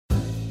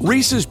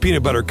Reese's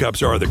peanut butter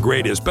cups are the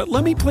greatest, but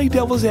let me play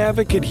devil's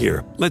advocate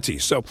here. Let's see.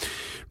 So,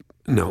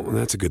 no,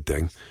 that's a good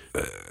thing.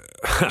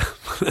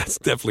 That's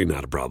definitely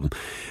not a problem.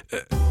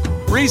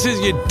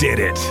 Reese's, you did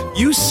it.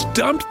 You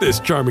stumped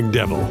this charming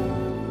devil.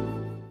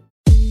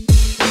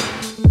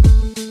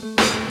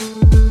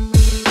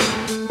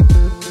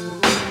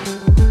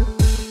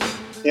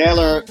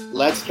 Taylor,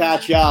 let's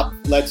catch up.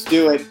 Let's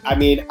do it. I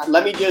mean,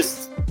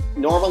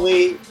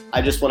 normally,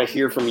 I just want to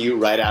hear from you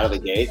right out of the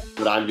gate,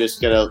 but I'm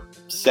just going to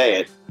say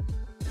it.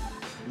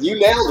 You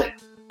nailed it.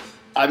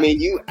 I mean,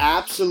 you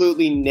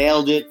absolutely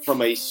nailed it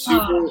from a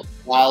super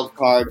wild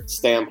card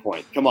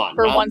standpoint. Come on.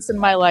 For once in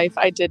my life,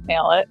 I did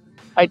nail it.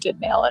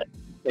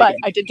 But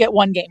I did get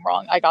one game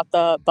wrong. I got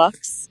the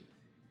Bucks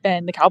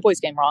and the Cowboys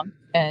game wrong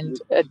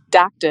and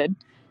adapted.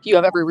 You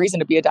have every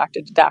reason to be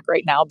adapted to Dak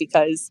right now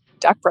because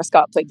Dak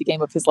Prescott played the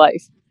game of his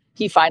life.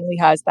 He finally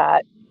has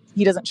that.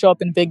 He doesn't show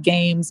up in big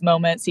games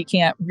moments. He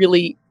can't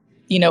really,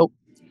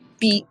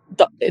 beat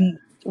and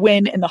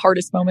win in the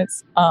hardest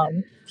moments.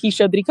 He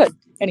showed that he could,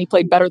 and he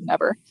played better than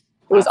ever.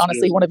 It was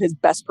honestly one of his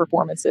best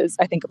performances,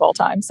 I think, of all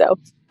time. So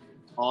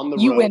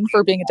you win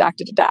for being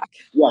adapted to Dak.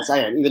 Yes, I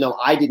am, even though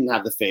I didn't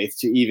have the faith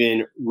to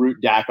even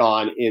root Dak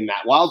on in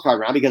that wild card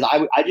round because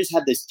I just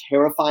had this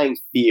terrifying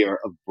fear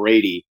of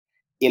Brady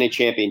in a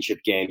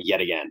championship game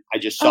yet again. I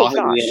just saw him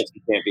in the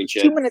NFC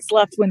Championship. 2 minutes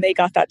left when they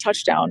got that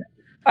touchdown.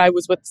 I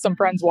was with some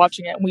friends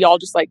watching it, and we all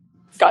just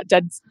got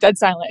dead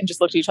silent and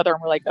just looked at each other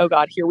and we're like, oh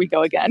God, here we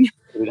go again.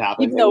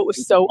 Even though it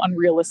was so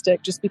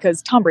unrealistic just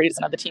because Tom Brady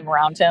doesn't have the team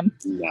around him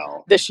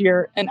this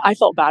year. And I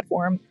felt bad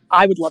for him.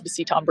 I would love to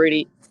see Tom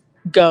Brady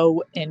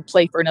go and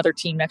play for another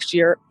team next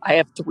year. I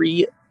have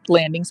 3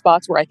 landing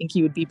spots where I think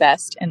he would be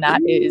best. And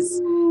that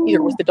is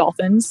either with the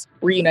Dolphins,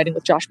 reuniting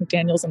with Josh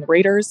McDaniels and the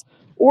Raiders,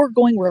 or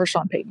going wherever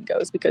Sean Payton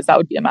goes, because that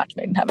would be a match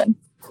made in heaven.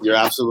 You're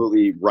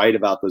absolutely right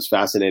about those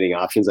fascinating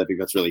options. I think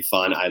that's really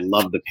fun. I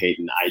love the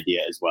Peyton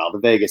idea as well. The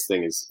Vegas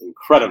thing is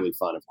incredibly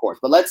fun, of course.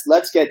 But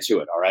let's get to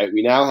it, all right?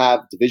 We now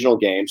have divisional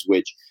games,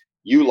 which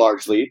you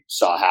largely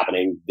saw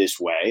happening this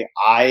way.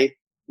 I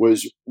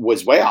was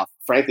way off,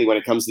 frankly, when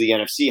it comes to the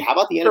NFC. How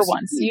about the NFC? For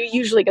once, you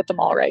usually get them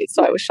all right,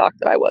 so I was shocked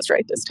that I was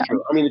right this time.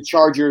 I mean, the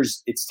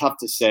Chargers, it's tough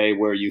to say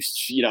where you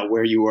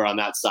were on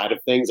that side of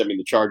things. I mean,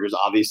 the Chargers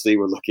obviously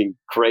were looking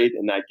great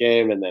in that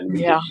game, and then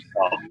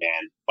oh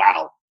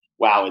man,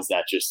 wow, is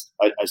that just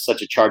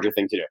such a Charger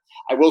thing to do?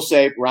 I will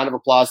say, round of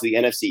applause to the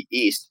NFC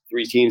East.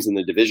 3 teams in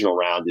the divisional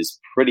round is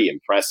pretty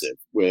impressive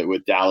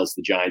with Dallas,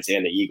 the Giants,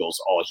 and the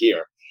Eagles all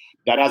here.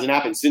 That hasn't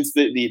happened since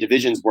the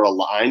divisions were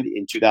aligned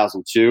in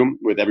 2002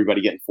 with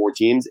everybody getting 4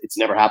 teams. It's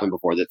never happened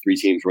before that 3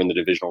 teams were in the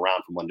divisional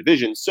round from one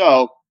division.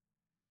 So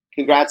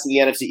congrats to the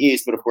NFC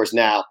East. But of course,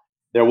 now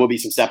there will be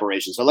some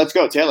separation. So let's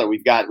go, Taylor.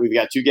 We've got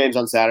 2 games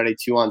on Saturday,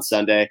 2 on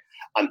Sunday.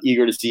 I'm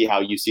eager to see how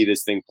you see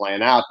this thing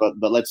playing out.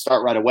 But let's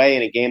start right away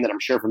in a game that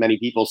I'm sure for many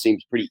people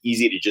seems pretty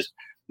easy to just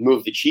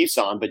move the Chiefs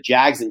on. But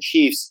Jags and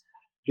Chiefs,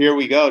 here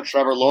we go.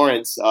 Trevor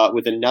Lawrence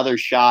with another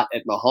shot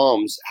at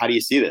Mahomes. How do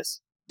you see this?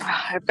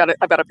 I've got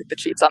to pick the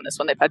Chiefs on this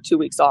one. They've had 2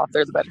 weeks off.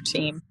 They're the better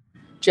team.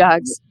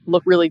 Jags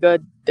look really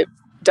good. They've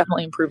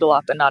definitely improved a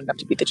lot, but not enough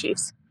to beat the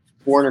Chiefs.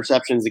 4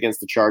 interceptions against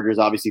the Chargers,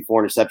 obviously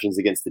 4 interceptions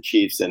against the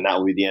Chiefs, and that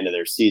will be the end of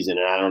their season.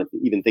 And I don't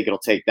even think it'll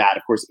take that.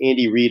 Of course,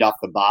 Andy Reid off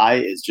the bye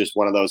is just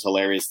one of those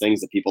hilarious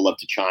things that people love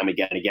to chime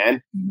again and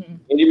again. Mm-hmm.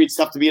 Andy Reid's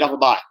tough to beat off the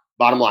bye.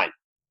 Bottom line.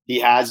 He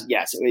has,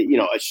 yes,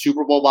 a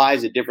Super Bowl bye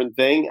is a different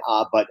thing,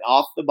 but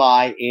off the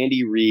bye,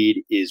 Andy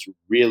Reid is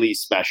really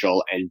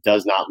special and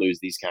does not lose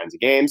these kinds of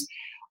games.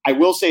 I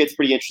will say it's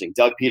pretty interesting.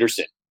 Doug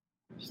Peterson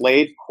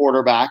played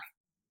quarterback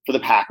for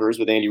the Packers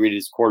with Andy Reid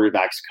as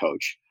quarterback's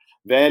coach.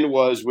 Then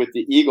was with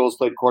the Eagles,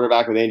 played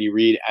quarterback with Andy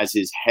Reid as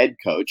his head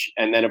coach.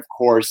 And then, of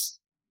course,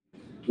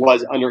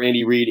 was under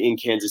Andy Reid in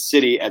Kansas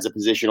City as a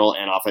positional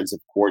and offensive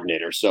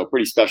coordinator. So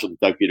pretty special that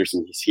Doug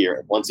Peterson is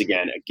here once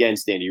again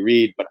against Andy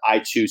Reid. But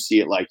I, too, see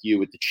it like you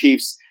with the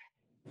Chiefs.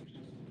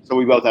 So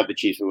we both have the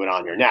Chiefs moving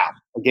on here. Now,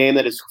 a game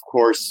that is, of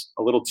course,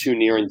 a little too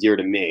near and dear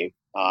to me.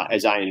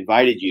 As I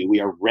invited you, we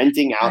are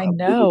renting out. I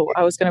know.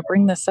 I was going to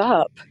bring this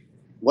up.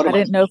 I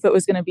didn't know if it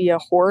was going to be a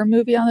horror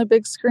movie on the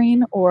big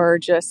screen or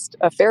just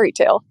a fairy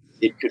tale.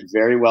 It could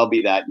very well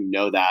be that. You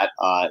know that.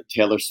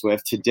 Taylor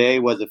Swift. Today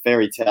was a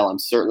fairy tale. I'm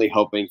certainly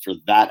hoping for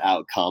that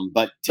outcome.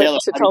 But Taylor,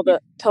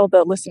 tell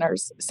the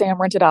listeners, Sam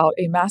rented out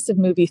a massive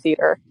movie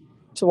theater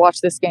to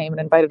watch this game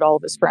and invited all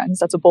of his friends.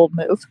 That's a bold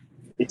move.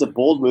 It's a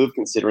bold move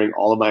considering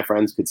all of my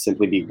friends could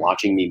simply be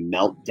watching me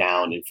melt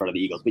down in front of the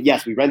Eagles. But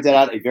yes, we rented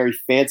out a very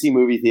fancy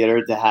movie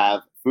theater to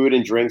have food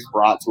and drinks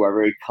brought to our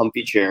very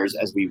comfy chairs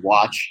as we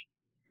watch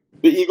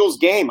the Eagles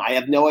game. I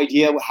have no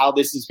idea how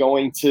this is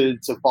going to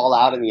fall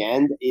out in the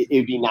end. It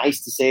would be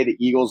nice to say the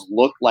Eagles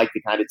look like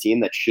the kind of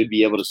team that should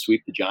be able to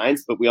sweep the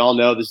Giants, but we all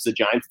know this is a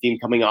Giants team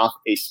coming off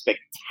a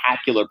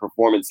spectacular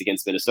performance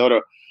against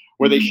Minnesota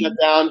where they shut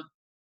down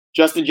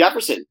Justin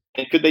Jefferson.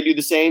 And could they do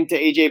the same to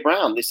A.J.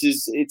 Brown? It's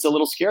a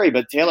little scary,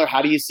 but Taylor,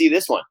 how do you see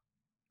this one?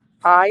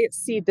 I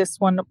see this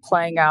one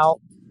playing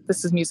out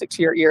this is music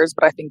to your ears,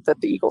 but I think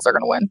that the Eagles are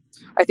going to win.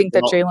 I think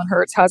that Jalen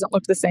Hurts hasn't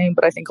looked the same,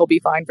 but I think he'll be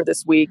fine for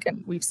this week.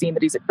 And we've seen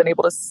that he's been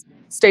able to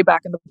stay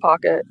back in the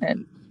pocket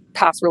and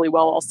pass really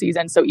well all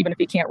season. So even if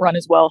he can't run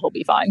as well, he'll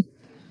be fine.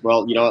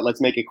 Well, you know what?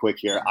 Let's make it quick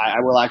here. I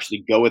will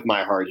actually go with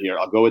my heart here.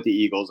 I'll go with the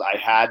Eagles. I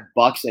had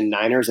Bucks and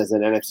Niners as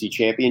an NFC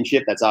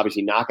championship. That's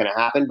obviously not going to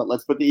happen, but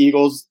let's put the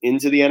Eagles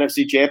into the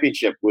NFC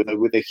championship with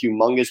a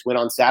humongous win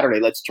on Saturday.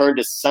 Let's turn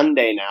to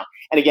Sunday now.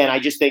 And again, I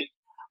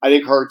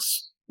think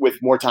Hurts, with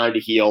more time to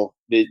heal,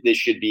 this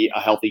should be a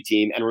healthy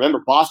team. And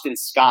remember, Boston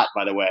Scott,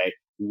 by the way,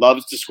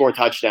 loves to score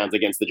touchdowns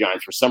against the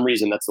Giants. For some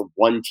reason, that's the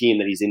one team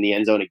that he's in the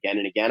end zone again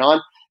and again on.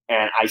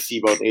 And I see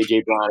both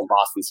A.J. Brown and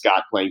Boston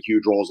Scott playing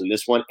huge roles in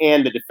this one.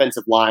 And the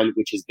defensive line,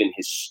 which has been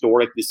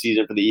historic this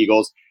season for the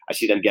Eagles, I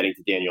see them getting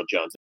to Daniel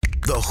Jones.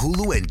 The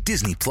Hulu and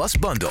Disney Plus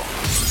bundle.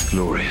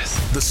 Glorious.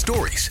 The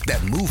stories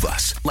that move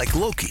us, like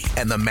Loki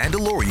and The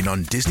Mandalorian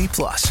on Disney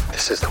Plus.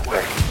 This is the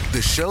way.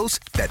 The shows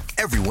that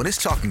everyone is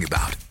talking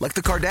about, like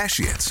The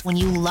Kardashians. When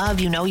you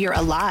love, you know you're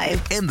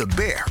alive. And The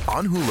Bear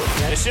on Hulu.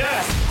 Yes,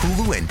 yes.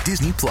 Hulu and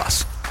Disney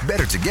Plus.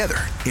 Better together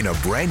in a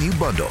brand new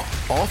bundle.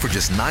 All for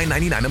just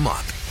 $9.99 a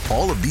month.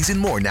 All of these and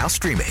more now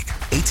streaming.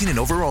 18 and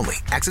over only.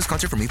 Access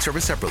content from each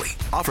service separately.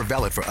 Offer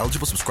valid for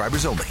eligible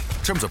subscribers only.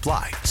 Terms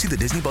apply. See the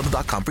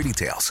DisneyBundle.com for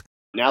details.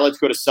 Now let's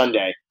go to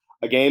Sunday,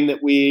 a game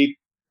that we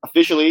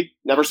officially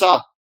never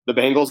saw. The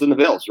Bengals and the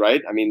Bills,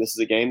 right? I mean, this is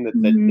a game that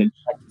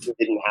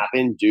didn't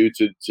happen due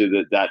to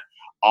that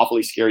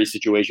awfully scary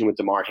situation with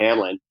DeMar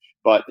Hamlin.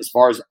 But as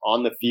far as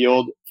on the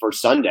field for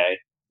Sunday,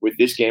 with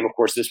this game, of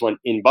course, this one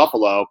in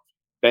Buffalo,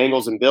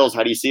 Bengals and Bills,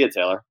 how do you see it,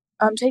 Taylor?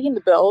 I'm taking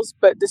the Bills,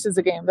 but this is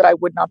a game that I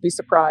would not be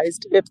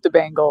surprised if the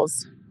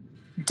Bengals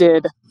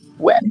did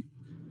win.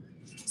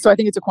 So I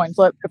think it's a coin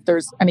flip. If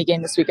there's any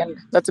game this weekend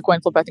that's a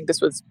coin flip, I think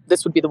this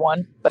would be the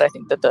one. But I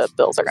think that the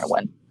Bills are going to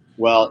win.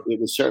 Well,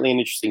 it was certainly an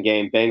interesting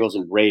game. Bengals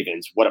and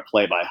Ravens. What a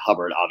play by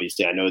Hubbard!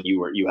 Obviously, I know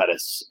you had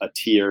a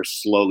tear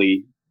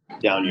slowly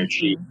down your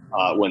cheek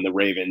when the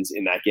Ravens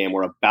in that game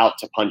were about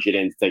to punch it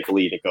in to take the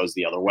lead. It goes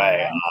the other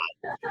way.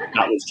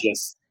 That was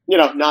just.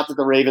 Not that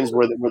the Ravens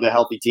were the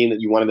healthy team that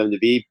you wanted them to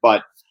be,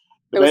 but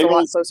it was a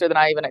lot closer than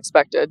I even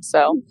expected.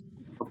 So,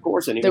 of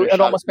course,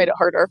 it almost made it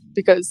harder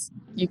because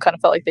you kind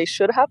of felt like they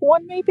should have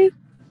won. Maybe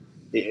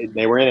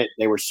they were in it.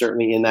 They were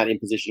certainly in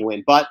position to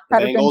win. But the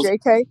had Bengals,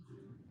 it been J.K.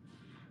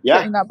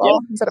 getting that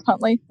ball instead of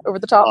Huntley over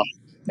the top,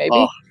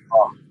 maybe.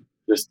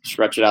 Just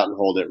stretch it out and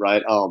hold it,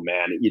 right? Oh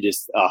man,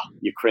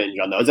 you cringe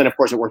on those. And of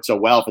course, it worked so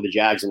well for the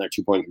Jags in their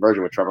 2-point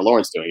conversion with Trevor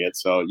Lawrence doing it.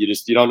 So you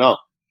don't know.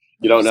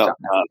 You don't know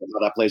how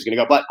that play is going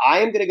to go. But I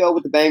am going to go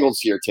with the Bengals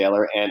here,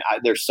 Taylor. And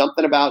there's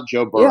something about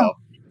Joe Burrow.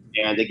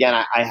 Yeah. And again,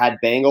 I had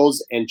Bengals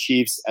and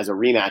Chiefs as a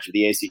rematch of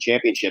the AFC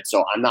Championship.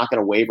 So I'm not going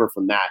to waver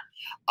from that.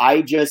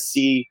 I just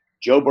see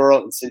Joe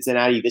Burrow in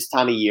Cincinnati this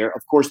time of year.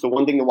 Of course, the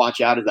one thing to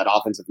watch out is that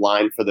offensive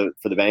line for the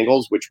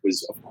Bengals, which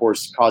was, of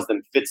course, caused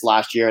them fits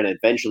last year and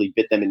eventually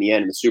bit them in the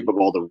end in the Super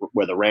Bowl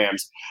where the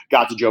Rams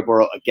got to Joe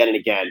Burrow again and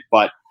again.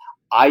 But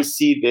I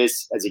see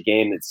this as a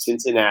game that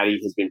Cincinnati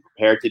has been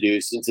prepared to do.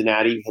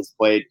 Cincinnati has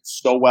played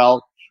so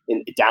well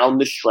down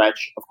the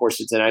stretch. Of course,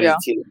 Cincinnati is a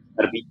team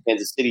that beat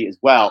Kansas City as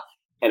well.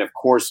 And of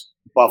course,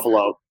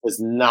 Buffalo is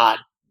not.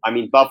 I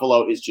mean,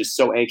 Buffalo is just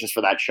so anxious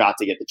for that shot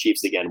to get the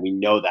Chiefs again. We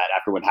know that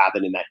after what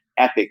happened in that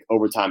epic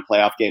overtime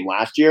playoff game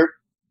last year.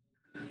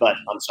 But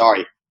I'm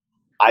sorry.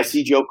 I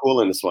see Joe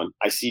Cool in this one.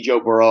 I see Joe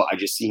Burrow. I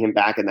just see him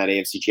back in that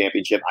AFC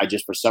Championship.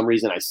 For some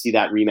reason, I see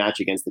that rematch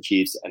against the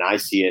Chiefs, and I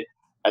see it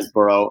as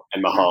Burrow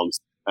and Mahomes.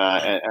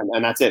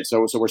 And that's it.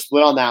 So we're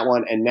split on that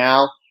one. And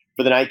now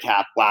for the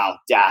nightcap, wow,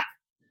 Dak.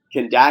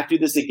 Can Dak do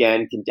this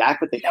again? Can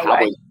Dak put the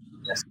Cowboys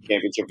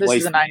championship this place?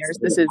 Is the Niners.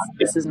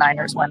 This is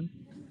Niners win.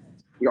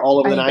 You're all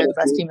over the Niners. They're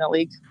the best team in the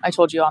league. I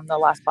told you on the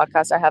last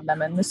podcast I have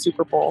them in the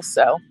Super Bowl.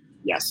 So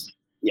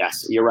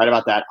Yes, you're right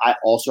about that. I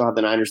also have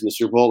the Niners in the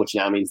Super Bowl, which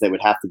now means they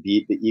would have to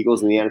beat the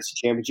Eagles in the NFC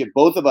Championship.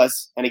 Both of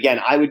us, and again,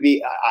 I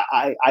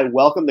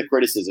welcome the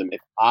criticism.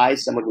 If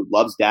someone who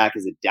loves Dak,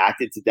 is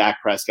adapted to Dak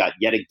Prescott,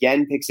 yet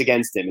again picks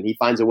against him, and he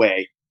finds a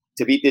way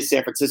to beat this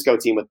San Francisco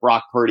team with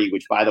Brock Purdy,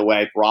 which, by the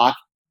way, Brock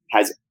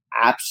has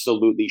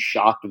absolutely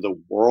shocked the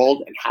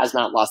world and has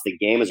not lost a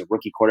game as a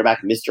rookie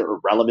quarterback, Mr.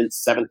 Irrelevant,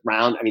 7th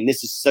round. I mean,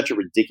 this is such a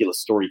ridiculous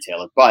story,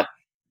 Taylor. But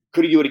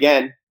could he do it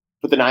again?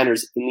 Put the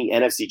Niners in the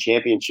NFC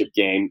Championship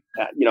game.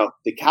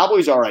 The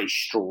Cowboys are a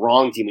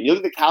strong team. When you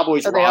look at the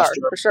Cowboys roster,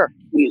 for sure.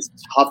 It is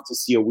tough to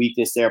see a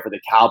weakness there for the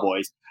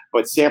Cowboys.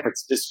 But San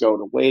Francisco,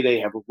 the way they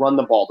have run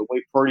the ball, the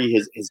way Purdy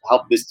has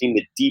helped this team,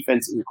 the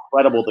defense,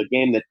 incredible. The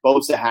game that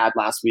Bosa had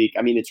last week.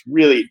 I mean, it's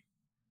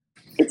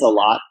a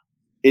lot.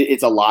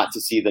 It's a lot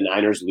to see the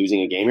Niners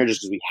losing a game here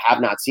just because we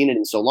have not seen it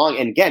in so long.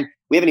 And again,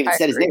 we haven't even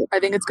said his name. I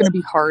think it's going to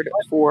be hard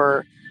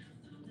for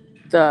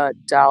the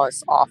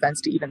Dallas offense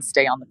to even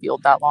stay on the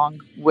field that long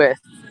with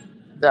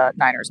the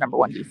Niners'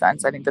 #1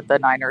 defense. I think that the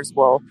Niners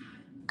will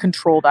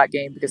control that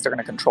game because they're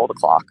going to control the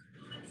clock.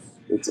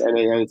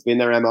 It's been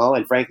their MO.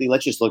 And frankly,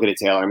 let's just look at it,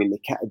 Taylor. I mean,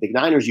 the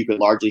Niners, you could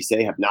largely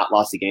say, have not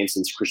lost a game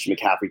since Christian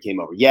McCaffrey came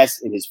over. Yes,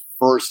 in his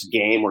first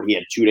game where he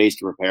had 2 days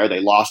to prepare, they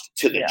lost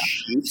to the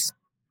Chiefs.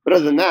 But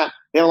other than that,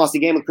 they haven't lost a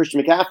game with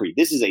Christian McCaffrey.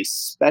 This is a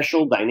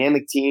special,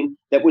 dynamic team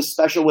that was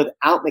special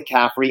without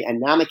McCaffrey. And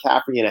now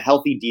McCaffrey and a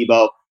healthy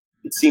Debo,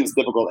 it seems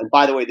difficult. And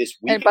by the way,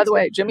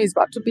 Jimmy's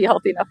about to be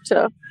healthy enough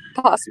to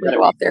possibly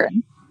go out there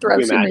and throw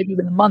soon, maybe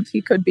even a month.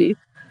 He could be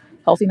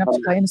healthy enough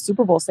to play in the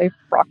Super Bowl, say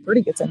Brock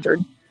Purdy gets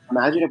injured.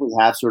 Imagine if we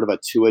have sort of a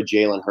Tua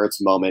Jalen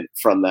Hurts moment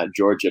from that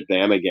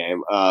Georgia-Bama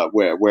game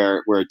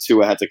where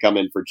Tua had to come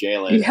in for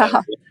Jalen.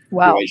 Yeah,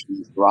 wow.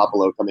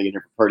 Garoppolo coming in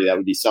here for Purdy, that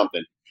would be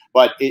something.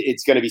 But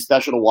it's going to be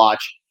special to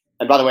watch.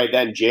 And by the way,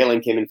 then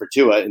Jalen came in for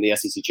Tua in the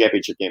SEC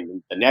championship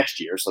game the next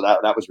year, so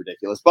that was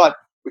ridiculous. But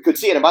we could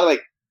see it. And by the way,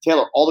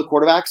 Taylor, all the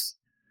quarterbacks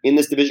in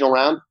this divisional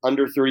round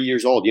under 30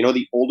 years old. You know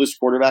the oldest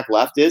quarterback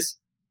left is?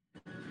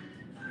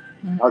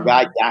 Our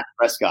guy, Dak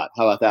Prescott.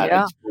 How about that?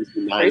 Yeah.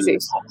 Crazy.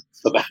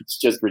 So that's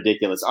just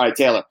ridiculous. All right,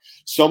 Taylor,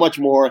 so much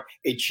more.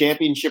 A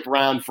championship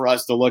round for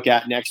us to look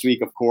at next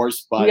week, of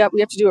course. But we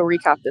have to do a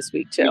recap this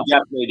week, too. We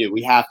definitely do.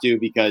 We have to,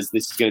 because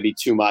this is going to be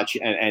too much.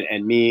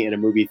 And me in a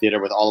movie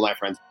theater with all of my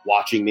friends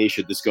watching me,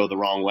 should this go the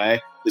wrong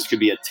way, this could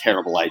be a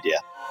terrible idea.